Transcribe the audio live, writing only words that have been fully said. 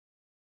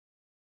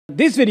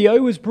This video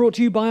was brought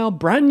to you by our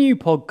brand new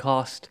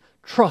podcast,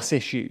 Truss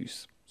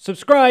Issues.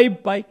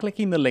 Subscribe by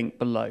clicking the link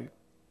below.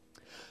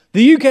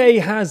 The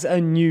UK has a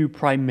new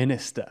Prime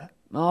Minister.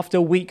 After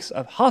weeks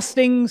of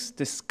hustings,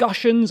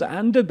 discussions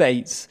and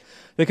debates,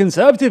 the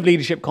Conservative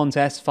leadership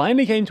contest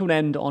finally came to an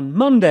end on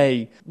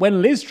Monday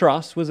when Liz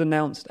Truss was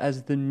announced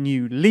as the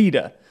new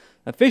leader,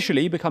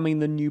 officially becoming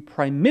the new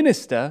Prime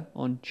Minister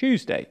on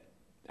Tuesday.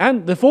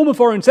 And the former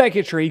Foreign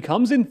Secretary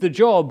comes into the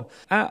job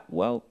at,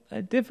 well,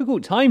 a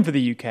difficult time for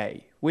the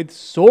UK, with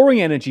soaring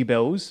energy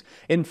bills,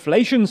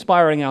 inflation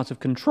spiralling out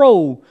of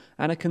control,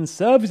 and a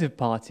Conservative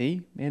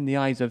Party, in the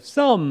eyes of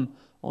some,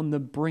 on the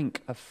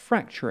brink of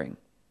fracturing.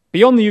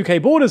 Beyond the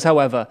UK borders,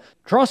 however,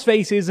 Truss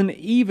faces an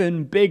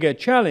even bigger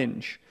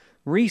challenge: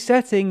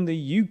 resetting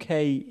the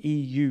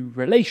UK-EU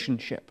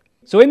relationship.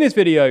 So in this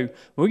video,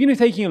 we're going to be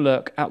taking a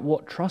look at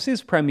what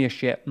Truss's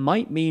premiership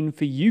might mean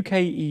for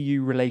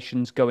UK-EU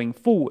relations going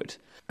forward,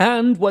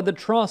 and whether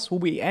Truss will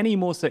be any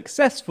more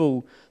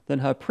successful than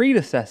her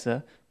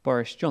predecessor,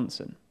 Boris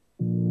Johnson.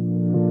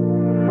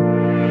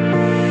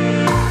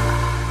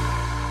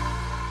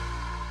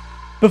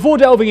 Before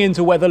delving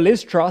into whether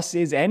Liz Truss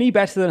is any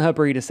better than her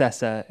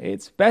predecessor,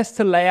 it's best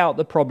to lay out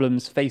the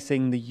problems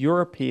facing the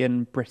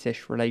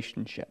European-British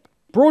relationship.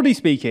 Broadly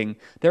speaking,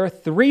 there are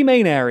three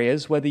main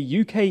areas where the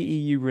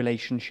UK-EU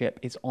relationship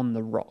is on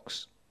the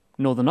rocks: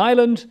 Northern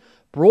Ireland,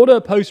 broader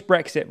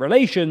post-Brexit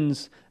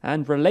relations,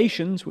 and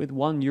relations with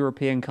one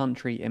European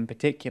country in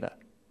particular,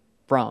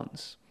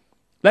 France.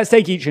 Let's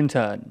take each in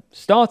turn,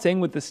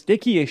 starting with the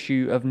sticky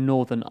issue of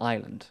Northern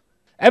Ireland.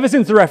 Ever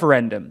since the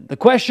referendum, the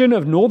question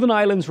of Northern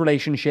Ireland's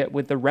relationship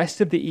with the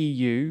rest of the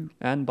EU,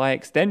 and by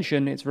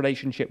extension its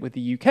relationship with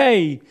the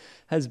UK,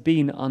 has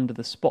been under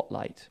the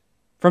spotlight.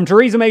 From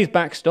Theresa May's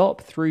backstop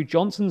through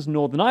Johnson's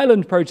Northern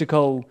Ireland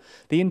Protocol,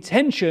 the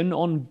intention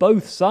on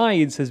both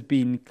sides has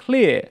been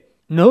clear.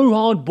 No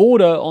hard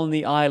border on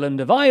the island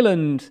of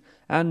Ireland,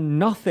 and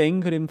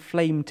nothing could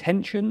inflame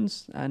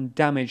tensions and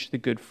damage the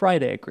Good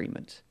Friday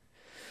Agreement.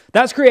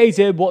 That's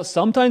created what's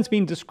sometimes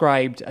been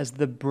described as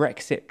the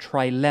Brexit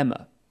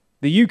trilemma.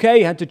 The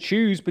UK had to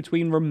choose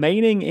between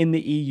remaining in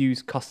the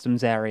EU's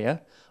customs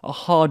area, a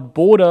hard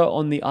border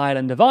on the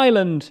island of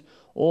Ireland,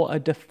 or a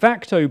de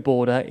facto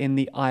border in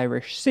the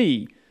Irish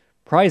Sea,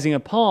 prizing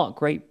apart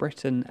Great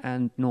Britain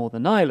and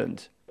Northern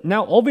Ireland.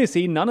 Now,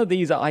 obviously, none of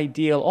these are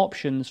ideal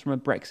options from a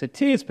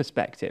Brexiteer's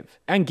perspective,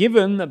 and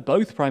given that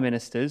both Prime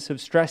Ministers have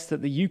stressed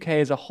that the UK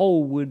as a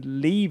whole would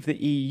leave the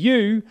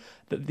EU,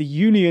 that the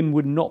Union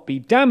would not be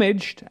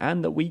damaged,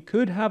 and that we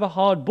could have a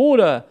hard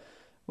border,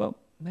 well,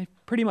 they've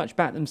pretty much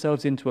backed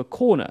themselves into a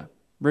corner,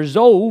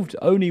 resolved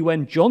only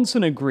when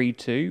Johnson agreed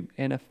to,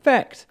 in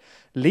effect,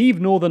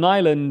 leave Northern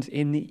Ireland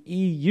in the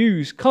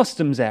EU's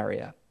customs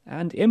area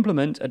and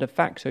implement a de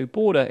facto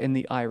border in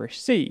the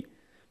Irish Sea.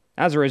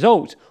 As a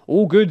result,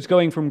 all goods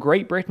going from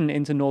Great Britain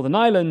into Northern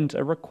Ireland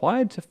are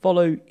required to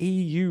follow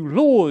EU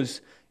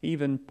laws,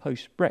 even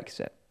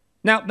post-Brexit.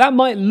 Now, that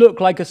might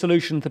look like a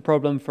solution to the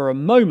problem for a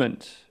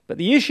moment, but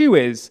the issue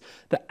is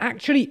that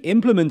actually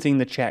implementing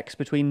the checks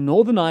between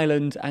Northern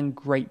Ireland and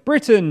Great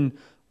Britain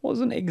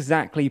wasn't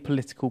exactly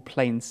political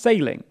plain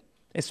sailing,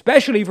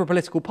 especially for a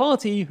political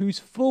party whose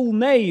full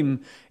name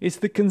is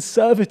the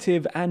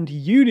Conservative and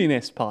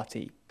Unionist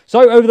Party.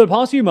 So over the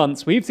past few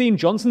months, we've seen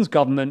Johnson's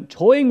government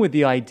toying with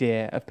the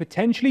idea of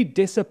potentially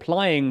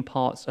disapplying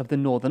parts of the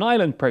Northern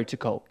Ireland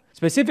Protocol,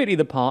 specifically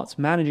the parts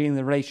managing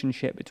the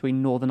relationship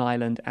between Northern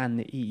Ireland and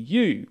the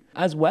EU,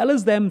 as well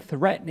as them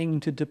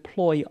threatening to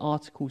deploy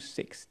Article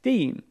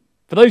 16.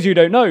 For those who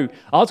don't know,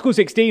 Article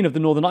 16 of the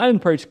Northern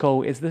Ireland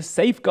Protocol is the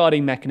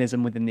safeguarding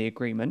mechanism within the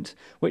agreement,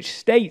 which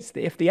states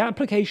that if the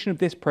application of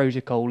this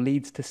protocol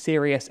leads to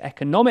serious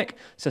economic,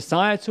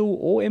 societal,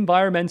 or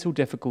environmental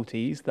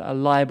difficulties that are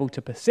liable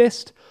to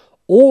persist,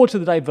 or to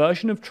the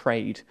diversion of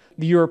trade,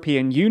 the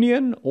European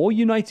Union or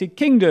United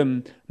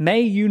Kingdom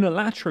may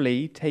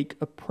unilaterally take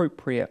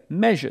appropriate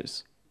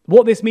measures.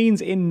 What this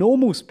means in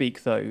normal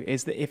speak, though,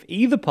 is that if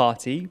either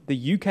party,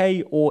 the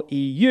UK or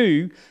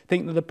EU,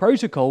 think that the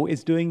protocol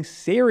is doing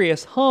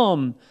serious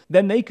harm,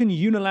 then they can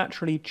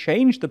unilaterally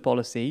change the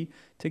policy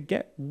to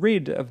get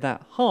rid of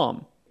that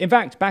harm. In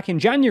fact, back in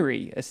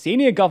January, a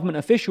senior government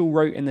official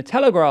wrote in The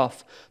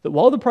Telegraph that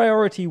while the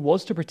priority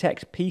was to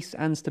protect peace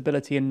and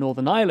stability in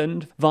Northern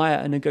Ireland via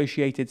a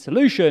negotiated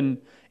solution,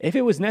 if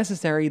it was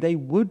necessary, they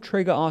would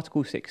trigger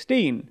Article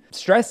 16,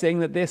 stressing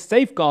that this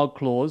safeguard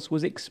clause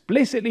was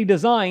explicitly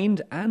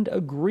designed and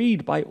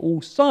agreed by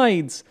all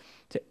sides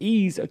to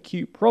ease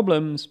acute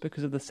problems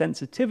because of the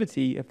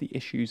sensitivity of the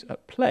issues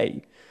at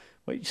play,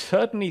 which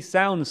certainly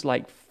sounds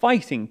like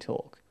fighting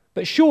talk.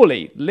 But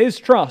surely Liz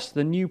Truss,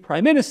 the new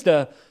Prime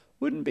Minister,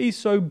 wouldn't be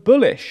so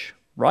bullish,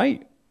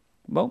 right?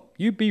 Well,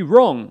 you'd be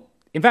wrong.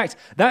 In fact,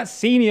 that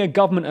senior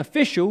government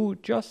official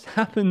just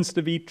happens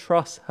to be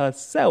Truss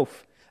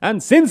herself.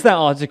 And since that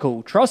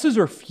article, Truss has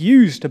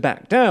refused to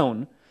back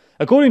down.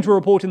 According to a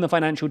report in the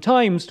Financial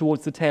Times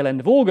towards the tail end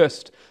of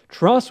August,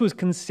 Truss was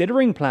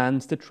considering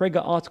plans to trigger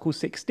Article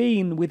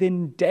 16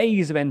 within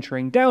days of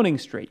entering Downing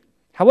Street.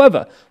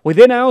 However,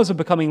 within hours of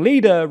becoming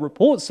leader,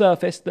 reports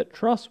surfaced that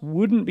Truss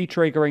wouldn't be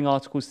triggering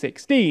Article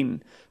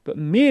 16, but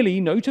merely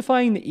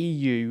notifying the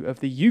EU of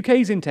the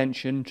UK's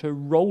intention to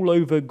roll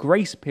over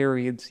grace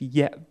periods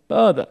yet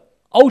further.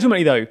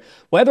 Ultimately though,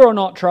 whether or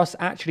not Truss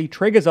actually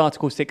triggers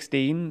Article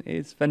 16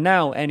 is for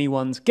now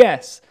anyone's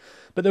guess,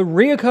 but the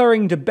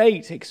reoccurring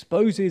debate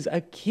exposes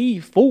a key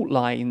fault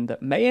line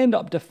that may end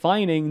up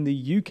defining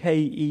the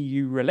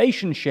UK-EU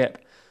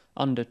relationship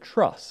under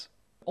Truss.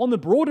 On the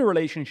broader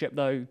relationship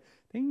though,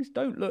 things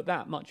don't look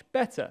that much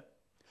better.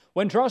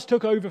 When Truss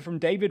took over from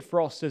David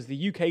Frost as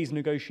the UK's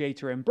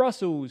negotiator in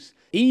Brussels,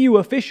 EU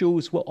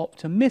officials were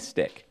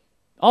optimistic.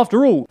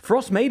 After all,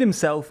 Frost made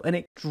himself an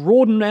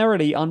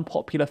extraordinarily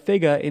unpopular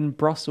figure in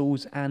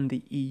Brussels and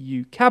the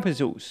EU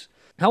capitals.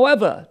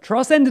 However,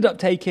 Truss ended up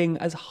taking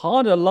as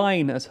hard a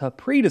line as her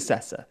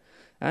predecessor,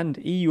 and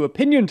EU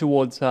opinion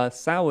towards her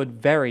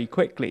soured very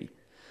quickly.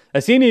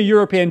 A senior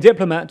European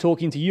diplomat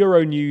talking to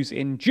Euronews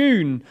in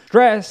June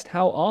stressed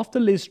how after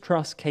Liz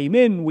Truss came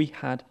in we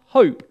had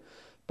hope,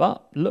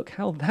 but look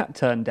how that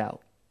turned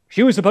out.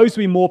 She was supposed to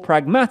be more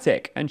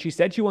pragmatic, and she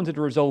said she wanted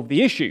to resolve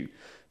the issue,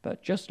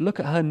 but just look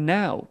at her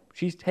now.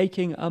 She's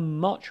taking a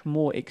much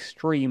more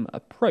extreme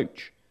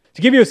approach.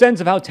 To give you a sense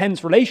of how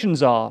tense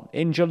relations are,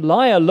 in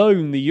July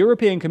alone, the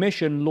European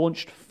Commission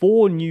launched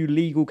 4 new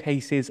legal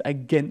cases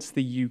against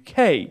the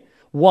UK.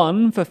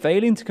 One for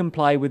failing to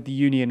comply with the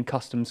Union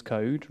Customs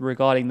Code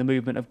regarding the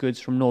movement of goods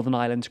from Northern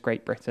Ireland to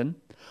Great Britain.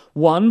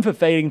 One for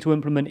failing to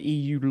implement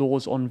EU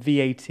laws on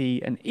VAT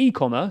and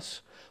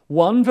e-commerce.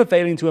 One for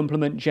failing to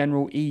implement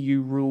general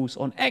EU rules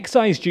on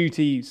excise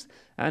duties,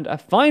 and a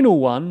final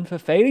one for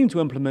failing to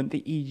implement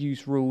the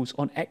EU's rules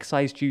on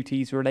excise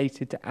duties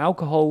related to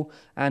alcohol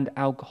and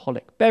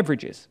alcoholic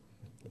beverages.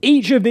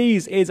 Each of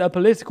these is a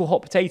political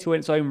hot potato in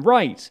its own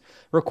right,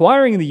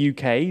 requiring the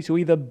UK to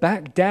either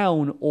back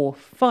down or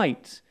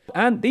fight.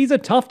 And these are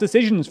tough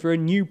decisions for a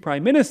new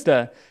Prime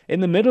Minister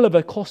in the middle of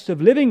a cost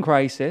of living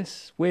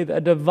crisis with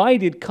a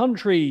divided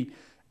country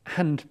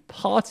and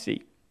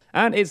party.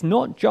 And it's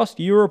not just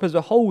Europe as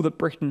a whole that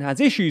Britain has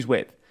issues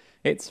with,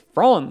 it's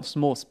France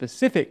more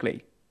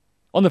specifically.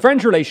 On the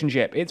French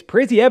relationship, it's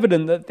pretty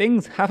evident that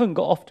things haven't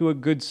got off to a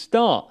good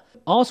start.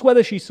 Asked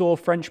whether she saw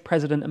French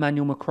President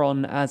Emmanuel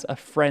Macron as a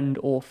friend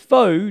or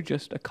foe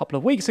just a couple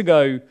of weeks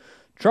ago,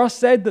 Truss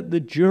said that the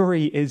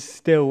jury is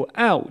still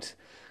out,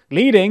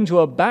 leading to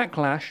a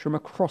backlash from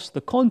across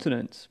the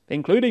continent,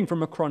 including from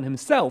Macron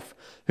himself,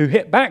 who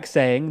hit back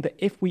saying that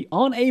if we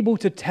aren't able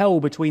to tell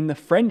between the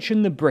French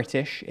and the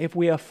British if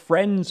we are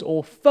friends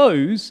or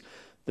foes,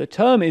 the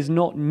term is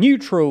not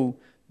neutral,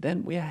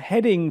 then we are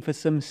heading for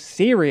some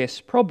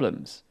serious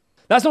problems.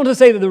 That's not to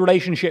say that the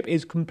relationship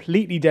is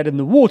completely dead in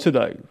the water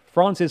though.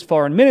 France's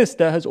foreign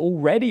minister has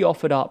already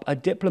offered up a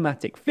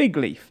diplomatic fig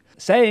leaf,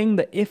 saying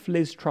that if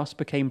Liz Truss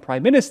became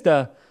Prime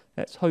Minister,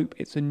 let's hope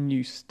it's a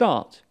new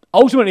start.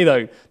 Ultimately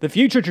though, the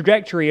future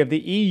trajectory of the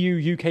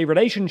EU-UK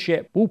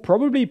relationship will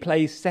probably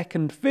play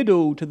second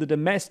fiddle to the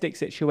domestic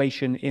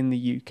situation in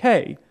the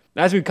UK.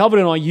 As we've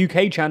covered on our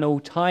UK channel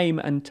time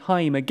and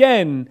time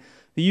again,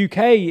 the UK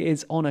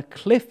is on a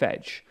cliff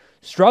edge,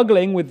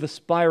 struggling with the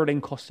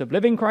spiralling cost of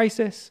living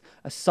crisis,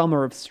 a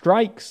summer of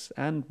strikes,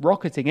 and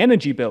rocketing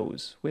energy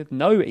bills, with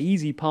no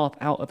easy path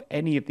out of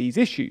any of these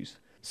issues.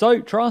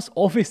 So Truss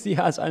obviously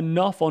has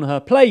enough on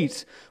her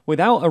plate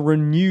without a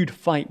renewed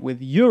fight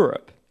with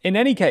Europe. In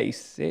any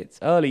case, it's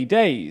early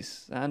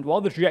days, and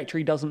while the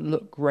trajectory doesn't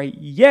look great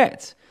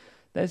yet,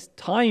 there's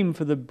time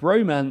for the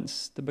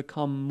bromance to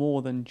become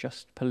more than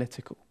just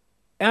political.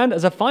 And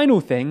as a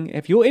final thing,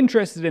 if you're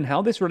interested in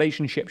how this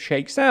relationship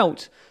shakes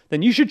out,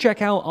 then you should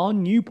check out our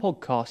new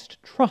podcast,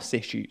 Truss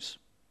Issues.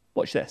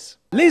 Watch this.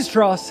 Liz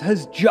Truss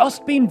has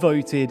just been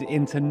voted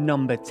into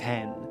number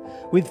 10,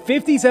 with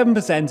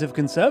 57% of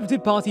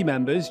Conservative Party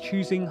members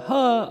choosing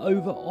her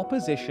over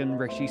opposition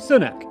Rishi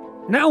Sunak.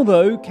 Now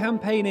though,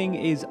 campaigning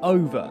is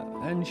over,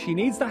 and she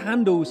needs to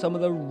handle some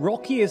of the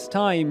rockiest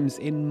times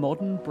in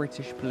modern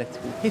British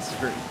political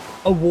history.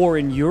 A war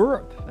in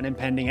Europe, an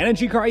impending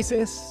energy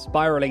crisis,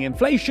 spiralling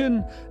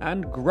inflation,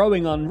 and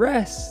growing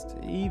unrest,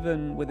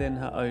 even within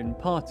her own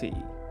party.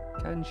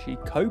 Can she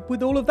cope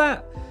with all of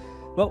that?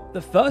 Well,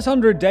 the first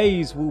 100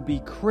 days will be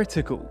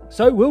critical,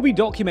 so we'll be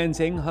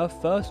documenting her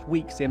first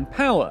weeks in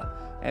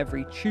power,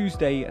 every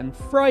Tuesday and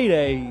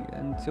Friday,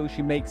 until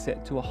she makes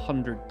it to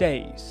 100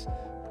 days.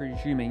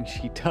 Presuming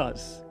she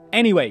does.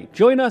 Anyway,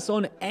 join us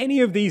on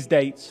any of these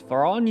dates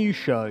for our new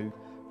show,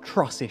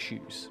 Truss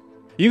Issues.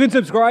 You can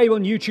subscribe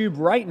on YouTube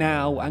right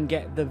now and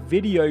get the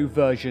video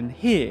version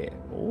here,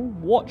 or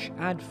watch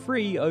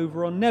ad-free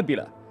over on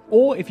Nebula.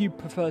 Or if you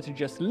prefer to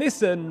just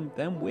listen,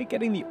 then we're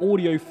getting the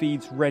audio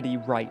feeds ready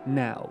right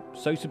now.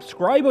 So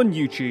subscribe on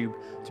YouTube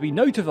to be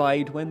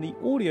notified when the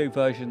audio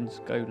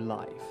versions go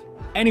live.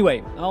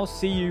 Anyway, I'll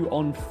see you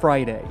on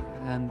Friday.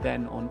 and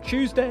then on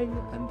Tuesday,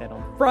 and then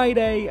on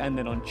Friday, and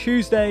then on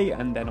Tuesday,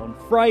 and then on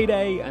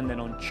Friday, and then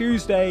on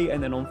Tuesday,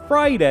 and then on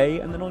Friday,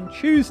 and then on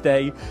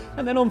Tuesday,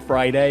 and then on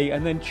Friday,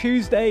 and then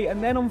Tuesday,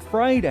 and then on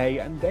Friday,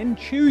 and then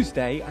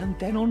Tuesday, and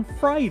then on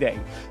Friday.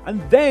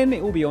 And then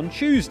it will be on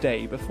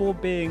Tuesday before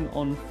being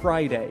on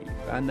Friday.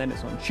 And then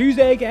it's on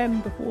Tuesday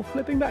again before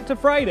flipping back to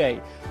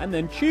Friday. And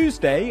then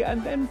Tuesday,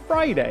 and then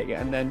Friday,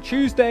 and then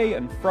Tuesday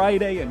and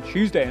Friday, and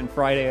Tuesday and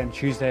Friday, and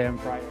Tuesday and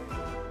Friday.